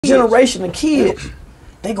generation of kids,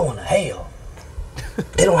 they going to hell.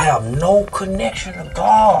 They don't have no connection to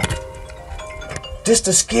God. This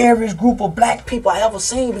the scariest group of black people I ever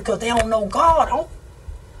seen because they don't know God, huh?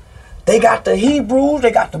 They got the Hebrews, they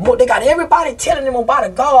got everybody telling them about a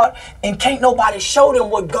God, and can't nobody show them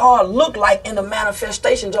what God looked like in the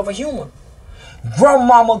manifestations of a human.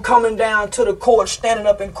 Grandmama coming down to the court, standing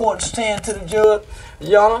up in court, saying to the judge,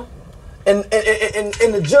 Yana, and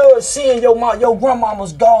the judge seeing your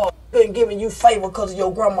grandmama's God been giving you favor because of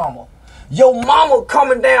your grandmama. Your mama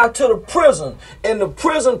coming down to the prison, and the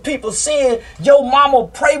prison people seeing your mama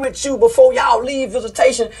pray with you before y'all leave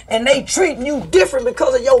visitation, and they treating you different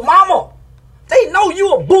because of your mama. They know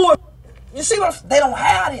you a bull. You see what they don't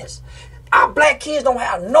have this. Our black kids don't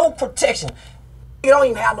have no protection. You don't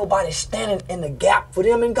even have nobody standing in the gap for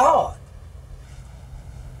them and God.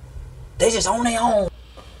 They just on their own.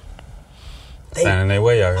 Standing their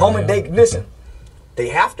way out. Homie, listen. They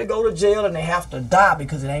have to go to jail and they have to die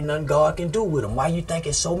because it ain't nothing God can do with them. Why you think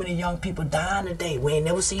there's so many young people dying today? We ain't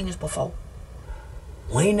never seen this before.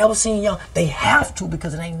 We ain't never seen young. They have to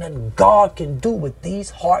because it ain't nothing God can do with these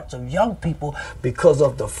hearts of young people because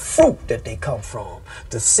of the fruit that they come from.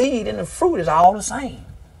 The seed and the fruit is all the same.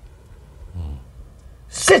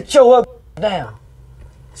 Sit your down.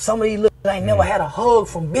 Some of these little ain't never had a hug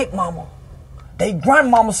from Big Mama. They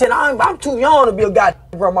grandmama said, I'm too young to be a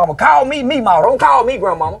goddamn grandmama. Call me mama. Don't call me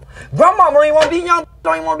grandmama. Grandmama don't even want to be young.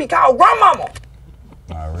 Don't even want to be called grandmama.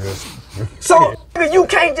 So you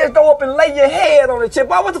can't just go up and lay your head on the chip.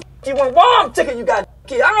 Boy, what the f you want? Boy, I'm tickling you got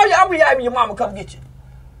kid. I'll be happy your mama come get you.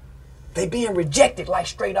 They being rejected like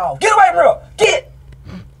straight off. Get away from her. Get.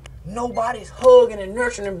 Nobody's hugging and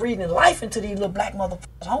nurturing and breathing life into these little black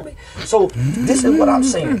motherfuckers, homie. So this is what I'm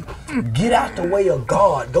saying. Get out the way of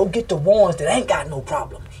God. Go get the ones that ain't got no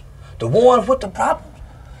problems. The ones with the problems.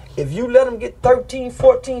 If you let them get 13,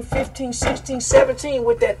 14, 15, 16, 17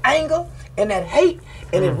 with that anger and that hate,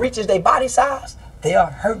 and it reaches their body size, they'll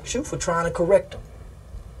hurt you for trying to correct them.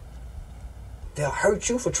 They'll hurt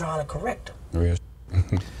you for trying to correct them.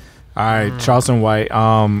 All right, Charleston White.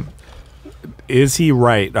 Is he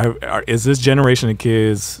right? Is this generation of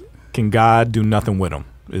kids, can God do nothing with them?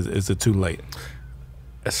 Is it too late?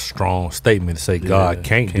 That's a strong statement to say God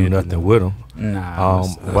can't do nothing with them. Nah.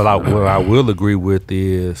 What I will agree with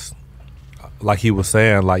is, like he was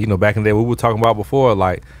saying, like, you know, back in the day, we were talking about before,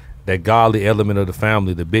 like, that godly element of the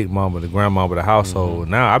family, the big mama, the grandmama, the household.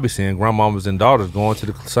 Now I be seeing grandmamas and daughters going to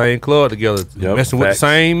the same club together, messing with the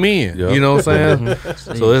same men. You know what I'm saying?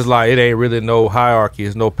 So it's like, it ain't really no hierarchy,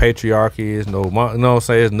 it's no patriarchy, it's no, you know what I'm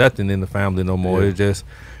saying? It's nothing in the family no more. It's just,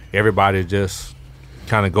 everybody just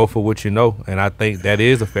kind of go for what you know. And I think that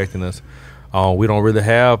is affecting us. We don't really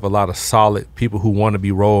have a lot of solid people who want to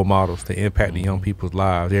be role models to impact the young people's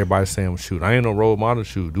lives. Everybody's saying, well, shoot, I ain't no role model.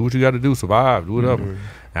 Shoot, do what you got to do, survive, do whatever.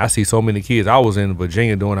 I see so many kids. I was in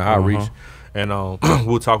Virginia doing an outreach, and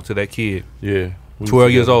we were talking to that kid,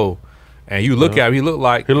 12 years old, and you look at him, he look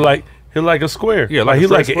like a square. Yeah, like he's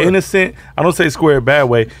like an square. innocent. I don't say square a bad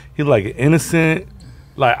way. He's like an innocent.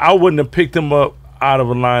 Like, I wouldn't have picked him up out of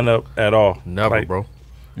a lineup at all. Never, like, bro.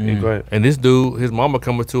 Yeah, go ahead. And this dude, his mama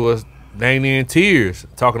coming to us, dang near in tears,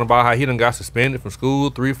 talking about how he done got suspended from school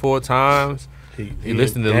 3-4 times. He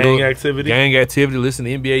listened to gang activity, listen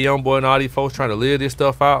to NBA Youngboy and all these folks trying to live this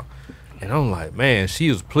stuff out. And I'm like, man, she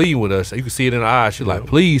was pleading with us. You can see it in her eyes. She like,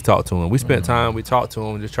 please talk to him. We spent time, we talked to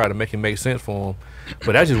him, just try to make it make sense for him.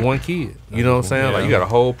 But that's just one kid. You know what I'm saying? Like, you got a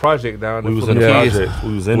whole project down there. We was in the project.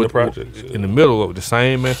 We was in the project. In the middle of the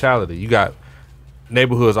same mentality. You got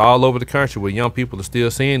neighborhoods all over the country where young people are still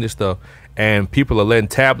seeing this stuff, and people are letting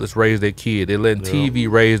tablets raise their kid. They're letting TV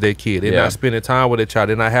raise their kid. They're not spending time with their child.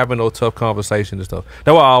 They're not having no tough conversations and stuff.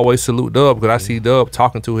 That's why I always salute Dub, because I see Dub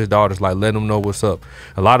talking to his daughters, like, letting them know what's up.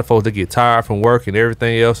 A lot of folks, they get tired from work and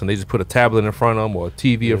everything else, and they just put a tablet in front of them or a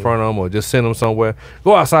TV in front of them, or just send them somewhere.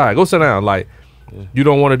 Go outside. Go sit down. Like, you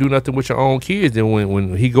don't want to do nothing with your own kids. Then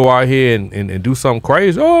when he go out here and do something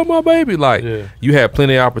crazy, oh, my baby, like, you have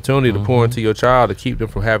plenty of opportunity to pour into your child to keep them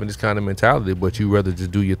from having this kind of mentality, but you rather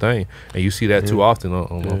just do your thing. And you see that too often,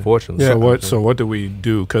 unfortunately. So what do we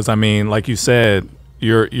do? Because, I mean, like you said,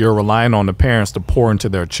 you're relying on the parents to pour into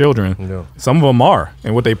their children. Some of them are,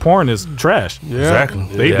 and what they pouring is trash. Exactly.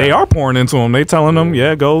 They are pouring into them. They telling them,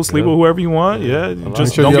 go sleep with whoever you want.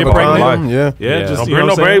 Just don't get pregnant. Just don't bring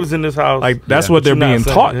no babies in this house. Like, that's what they're being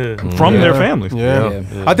taught from their families.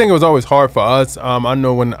 I think it was always hard for us. I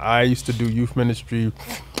know when I used to do youth ministry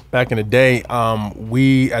back in the day,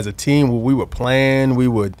 we as a team, we would plan, we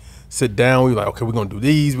would sit down, we were like, okay, we're gonna do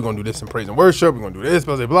these, we're gonna do this in praise and worship, we're gonna do this,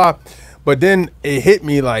 blah, blah, blah. But then it hit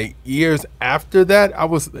me like years after that.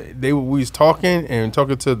 We was talking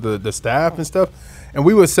to the staff and stuff, and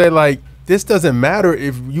we would say like, this doesn't matter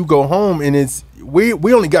if you go home and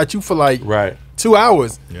we only got you for like 2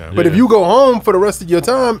 hours. Yeah. But if you go home for the rest of your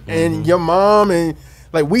time and your mom and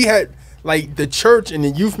like we had like the church and the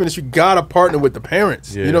youth ministry gotta partner with the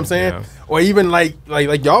parents. You know what I'm saying? Yeah. Or even like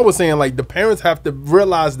y'all was saying, like the parents have to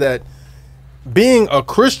realize that being a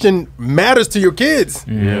Christian matters to your kids.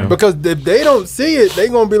 Yeah. Because if they don't see it, they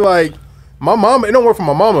gonna be like, my mama, it don't work for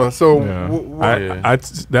my mama. So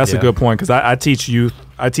that's a good point, because I teach youth.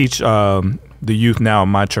 I teach the youth now in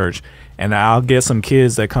my church, and I'll get some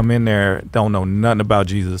kids that come in there, don't know nothing about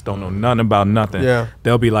Jesus, don't know nothing about nothing. Yeah.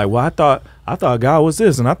 They'll be like, well, I thought God was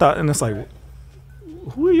this, and it's like,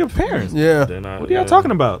 who are your parents? Yeah. What are y'all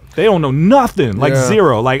talking about? They don't know nothing, like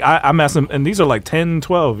zero. Like I'm asking, and these are like 10,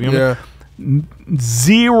 12, you know?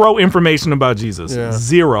 Zero information about Jesus.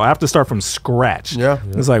 Zero. I have to start from scratch.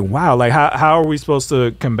 It's like, wow, like how are we supposed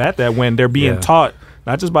to combat that when they're being taught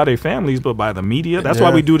not just by their families but by the media? That's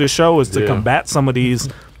why we do this show, is to combat some of these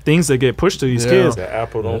things that get pushed to these kids. The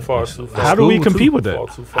apple don't fall too far. How do we compete with that?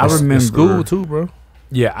 I remember school too, bro.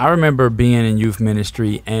 Yeah, I remember being in youth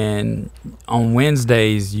ministry, and on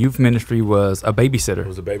Wednesdays, youth ministry was a babysitter. It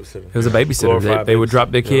was a babysitter. It was a babysitter. They would drop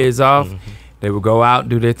their kids off. They would go out,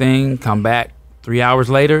 do their thing, come back 3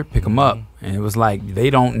 hours later, pick them up. And it was like,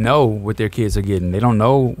 they don't know what their kids are getting. They don't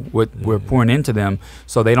know what we're pouring into them.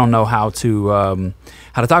 So they don't know how to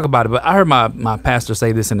talk about it. But I heard my pastor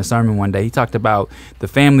say this in a sermon one day. He talked about the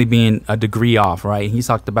family being a degree off, right? He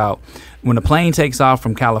talked about when a plane takes off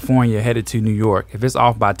from California headed to New York, if it's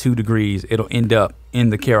off by 2 degrees, it'll end up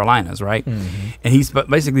in the Carolinas, right? And he's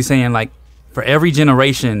basically saying, like, for every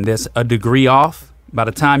generation that's a degree off, by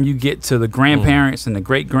the time you get to the grandparents and the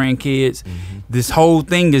great grandkids, this whole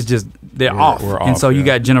thing is just, they're off. And so you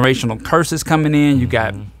got generational curses coming in. You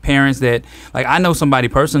got parents that, like, I know somebody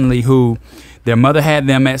personally who their mother had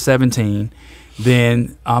them at 17.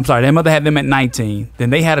 Then, their mother had them at 19. Then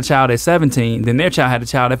they had a child at 17. Then their child had a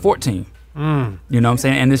child at 14. You know what I'm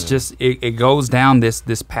saying? And it's just, it goes down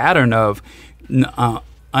this pattern of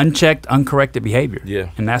unchecked, uncorrected behavior. Yeah.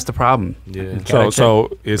 And that's the problem. Yeah.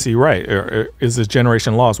 So is he right? Or is this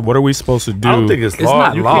generation lost? What are we supposed to do? I don't think it's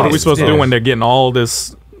lost. What are we supposed to do when they're getting all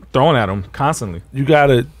this thrown at them constantly? You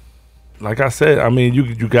gotta, like I said, I mean,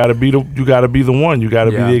 you gotta be the one. You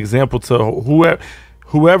gotta be the example to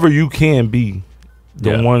whoever you can be.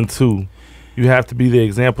 The one too. You have to be the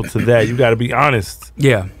example to that. You gotta be honest.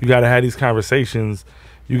 Yeah. You gotta have these conversations.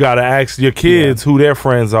 You gotta ask your kids who their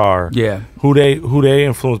friends are. Yeah. Who they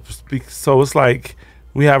influence. So it's like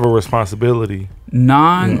we have a responsibility.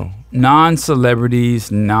 Non-celebrities,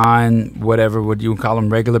 whatever would you call them,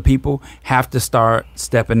 regular people, have to start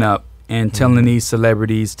stepping up and telling these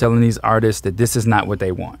celebrities, telling these artists that this is not what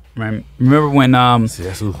they want. Right? Remember when I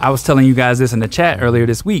was telling you guys this in the chat earlier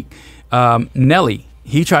this week, Nelly,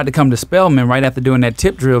 he tried to come to Spelman right after doing that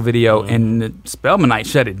tip drill video, and the Spelmanites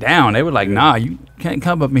shut it down. They were like, nah, you can't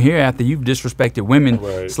come up in here after you've disrespected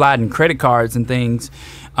women sliding credit cards and things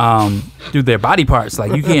through their body parts.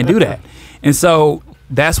 Like, you can't do that. And so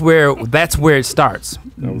that's where it starts.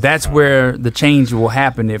 That's where the change will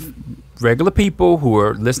happen if regular people who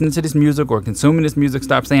are listening to this music or consuming this music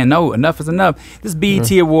stop saying, no, enough is enough. This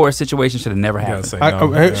BET Award situation should have never happened.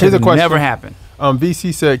 Here's a question. Never happened.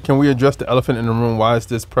 VC said, can we address the elephant in the room? Why is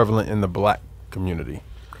this prevalent in the black community?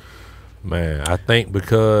 Man, I think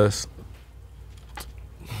because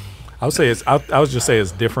I would just say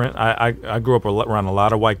it's different. I grew up around a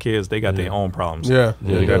lot of white kids. They got their own problems.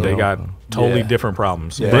 They got totally different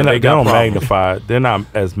problems. They're not magnified. They're not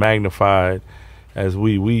as magnified as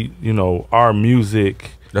we our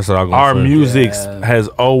music. That's what I'm going Our music has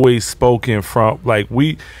always spoken from, like,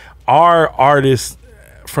 our artists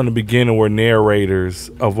from the beginning were narrators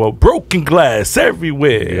of what broken glass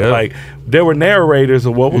everywhere. Yeah. Like, they were narrators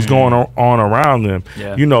of what was going on around them.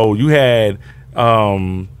 Yeah. You had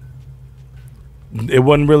it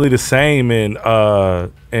wasn't really the same in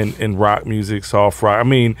rock music, soft rock. I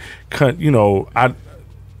mean, they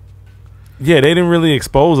didn't really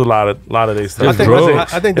expose a lot of their stuff.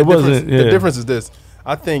 I think the difference is this.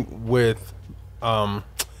 I think with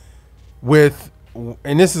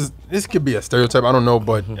and this could be a stereotype, I don't know,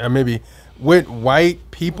 but maybe with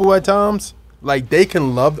white people at times, like, they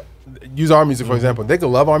can use our music, for example. They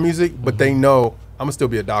can love our music, but they know I'm gonna still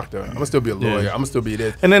be a doctor. I'm gonna still be a lawyer. I'm gonna still be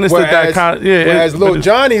this. And then it's that kind of, whereas Lil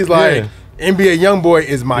Johnny's like, NBA Youngboy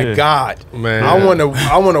is my God. Man. I wanna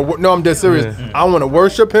no, I'm dead serious. I wanna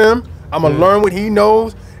worship him. I'm gonna learn what he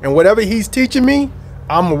knows, and whatever he's teaching me,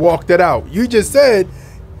 I'm gonna walk that out. You just said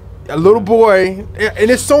a little boy, and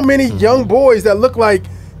there's so many young boys that look like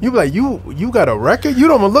you. Like you got a record. You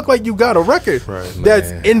don't even look like you got a record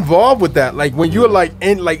that's involved with that. Like when you're like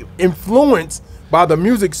influenced by the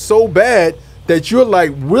music so bad that you're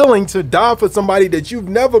like willing to die for somebody that you've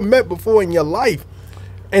never met before in your life.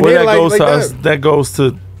 And well, that goes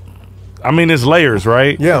to. I mean, it's layers,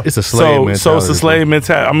 right? Yeah, it's a slave mentality. So it's a slave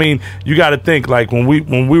mentality. I mean, you got to think like when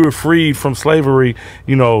we were freed from slavery,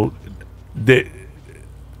 you know,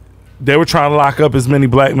 they were trying to lock up as many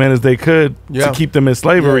black men as they could to keep them in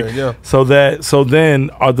slavery. So then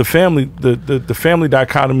the family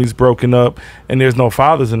dichotomy is broken up, and there's no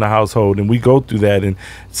fathers in the household, and we go through that. And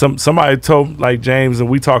somebody told like James, and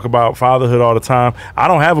we talk about fatherhood all the time. I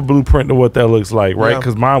don't have a blueprint of what that looks like, right?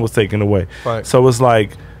 Because mine was taken away. Right. So it's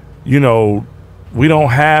like, you know, we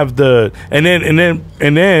don't have the and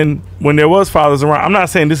then when there was fathers around, I'm not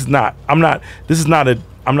saying I'm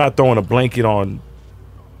not throwing a blanket on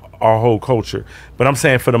our whole culture, but I'm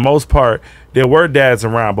saying for the most part there were dads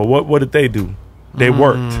around, but what did they do? They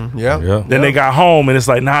worked. Then they got home and it's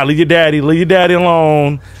like, nah, leave your daddy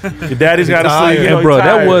alone. Your daddy's got to sleep. And bro,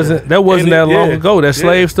 that wasn't that long ago. That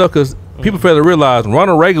slave stuff, because people fail to realize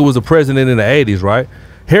Ronald Reagan was the president in the 80s, right?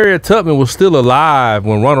 Harriet Tubman was still alive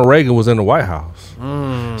when Ronald Reagan was in the White House.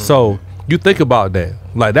 So you think about that.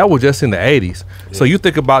 Like, that was just in the 80s. So you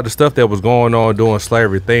think about the stuff that was going on during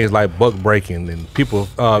slavery, things like buck breaking and people,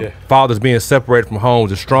 fathers being separated from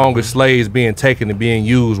homes, the strongest slaves being taken and being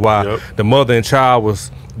used while the mother and child was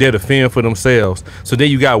there to fend for themselves. So then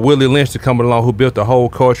you got Willie Lynch to come along, who built the whole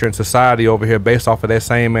culture and society over here based off of that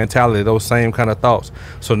same mentality, those same kind of thoughts.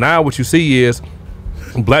 So now what you see is,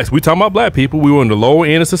 blacks, we talking about black people. We were in the lower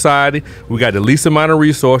end of society. We got the least amount of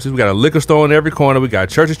resources. We got a liquor store on every corner. We got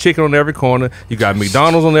Church's Chicken on every corner. You got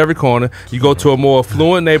McDonald's on every corner. You go to a more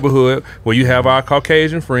affluent neighborhood where you have our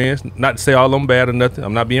Caucasian friends. Not to say all of them bad or nothing.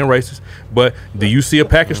 I'm not being racist. But do you see a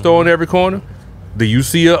package store on every corner? Do you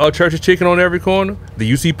see a Church's Chicken on every corner? Do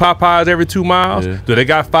you see Popeyes every 2 miles? Do they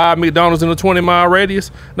got 5 McDonald's in a 20-mile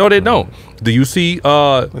radius? No, they don't. Do you see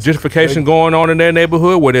gentrification going on in their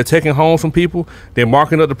neighborhood where they're taking homes from people? They're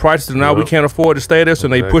marking up the prices, and now we can't afford to stay there, so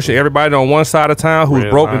they pushing everybody on one side of town who's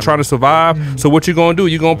broke and trying to survive. So what you gonna do?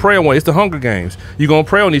 You're gonna prey on one. It's the Hunger Games. You're gonna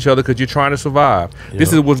prey on each other because you're trying to survive.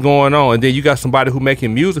 This is what's going on. And then you got somebody who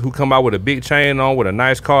making music, who come out with a big chain on, with a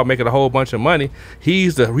nice car, making a whole bunch of money.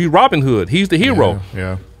 He's Robin Hood. He's the hero.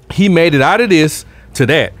 He made it out of this to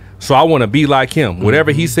that. So I want to be like him.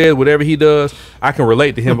 Whatever he says, whatever he does, I can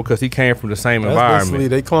relate to him because he came from the same environment. Basically,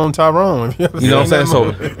 they cloned Tyrone. You know what I'm saying?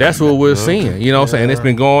 So that's what we're seeing. You know what I'm saying? It's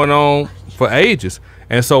been going on for ages.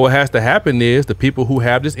 And so what has to happen is the people who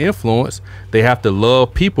have this influence, they have to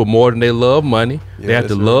love people more than they love money. They have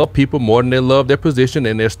to love people more than they love their position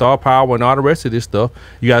and their star power and all the rest of this stuff.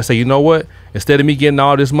 You got to say, you know what? Instead of me getting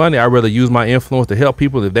all this money, I'd rather use my influence to help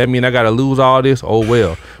people. If that means I got to lose all this, oh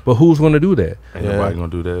well. But who's going to do that? Ain't nobody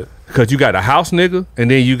going to do that. Because you got the house nigga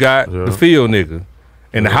and then you got the field nigga.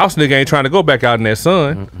 And the house nigga ain't trying to go back out in that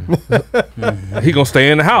sun. He gonna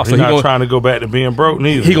stay in the house. He's not trying to go back to being broke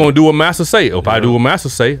neither. He gonna do what master say. If I do what master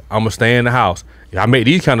say, I'm gonna stay in the house. If I make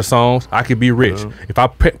these kind of songs, I could be rich. If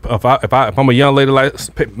I'm a young lady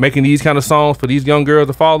like making these kind of songs for these young girls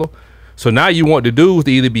to follow. So now you want the dudes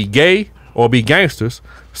to either be gay or be gangsters.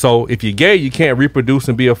 So if you're gay, you can't reproduce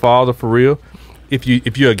and be a father for real. If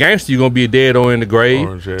you're a gangster, you're gonna be dead or in the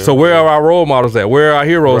grave. So where are our role models at? Where are our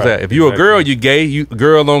heroes at? If you're a girl, you're gay. You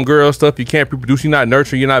girl on girl stuff. You can't reproduce. You're not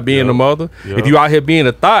nurturing. You're not being a mother. If you out here being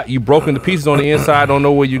a thought, you broken to pieces on the inside. Don't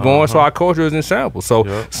know where you're going. So our culture is in shambles.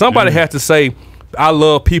 So somebody has to say, I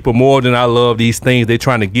love people more than I love these things they're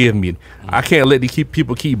trying to give me. I can't let these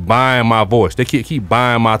people keep buying my voice. They keep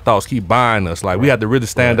buying my thoughts. Keep buying us. Like we have to really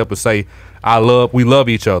stand up and say, we love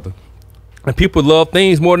each other. And people love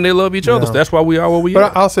things more than they love each other. So that's why we are what we are.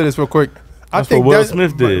 But I'll say this real quick. I think what Will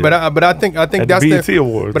Smith did. But I think that's the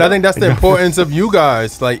Awards. But I think that's the importance of you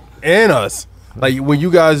guys, like, and us. Like when you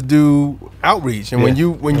guys do outreach and when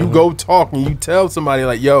you go talk and you tell somebody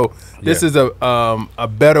like, yo, this is a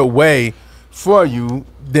better way for you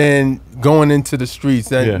than going into the streets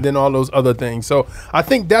than all those other things. So I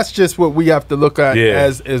think that's just what we have to look at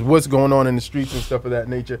as what's going on in the streets and stuff of that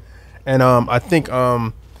nature. And I think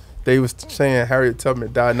they was saying Harriet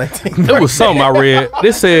Tubman died in 1930. There was something I read.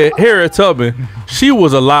 They said Harriet Tubman, she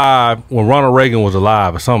was alive when Ronald Reagan was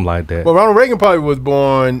alive or something like that. Well, Ronald Reagan probably was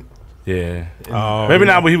born Yeah. Maybe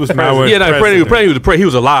not when he was president. Yeah, no, he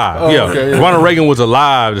was alive. Oh, yeah. okay, yeah. Ronald Reagan was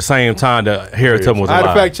alive the same time that Harriet Tubman was alive. I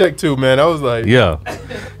had to fact check too, man. I was like, yeah.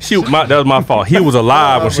 That was my fault. He was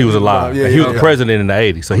alive when she was alive. Yeah, he was president in the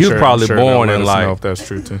 80s. So he was probably born in like. Know if that's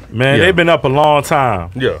true too. Man, they've been up a long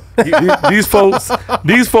time. Yeah. These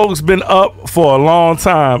folks been up for a long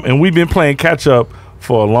time, and we've been playing catch up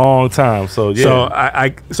for a long time. So yeah.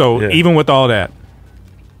 So even with all that,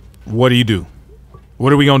 what do you do?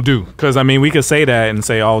 What are we gonna do? Because I mean, we could say that and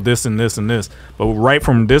say, "Oh, this and this and this," but right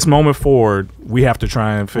from this moment forward, we have to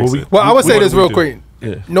try and fix it. Well, I would say this real quick: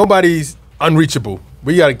 nobody's unreachable.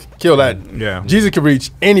 We got to kill that. Yeah, Jesus can reach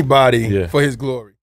anybody for His glory.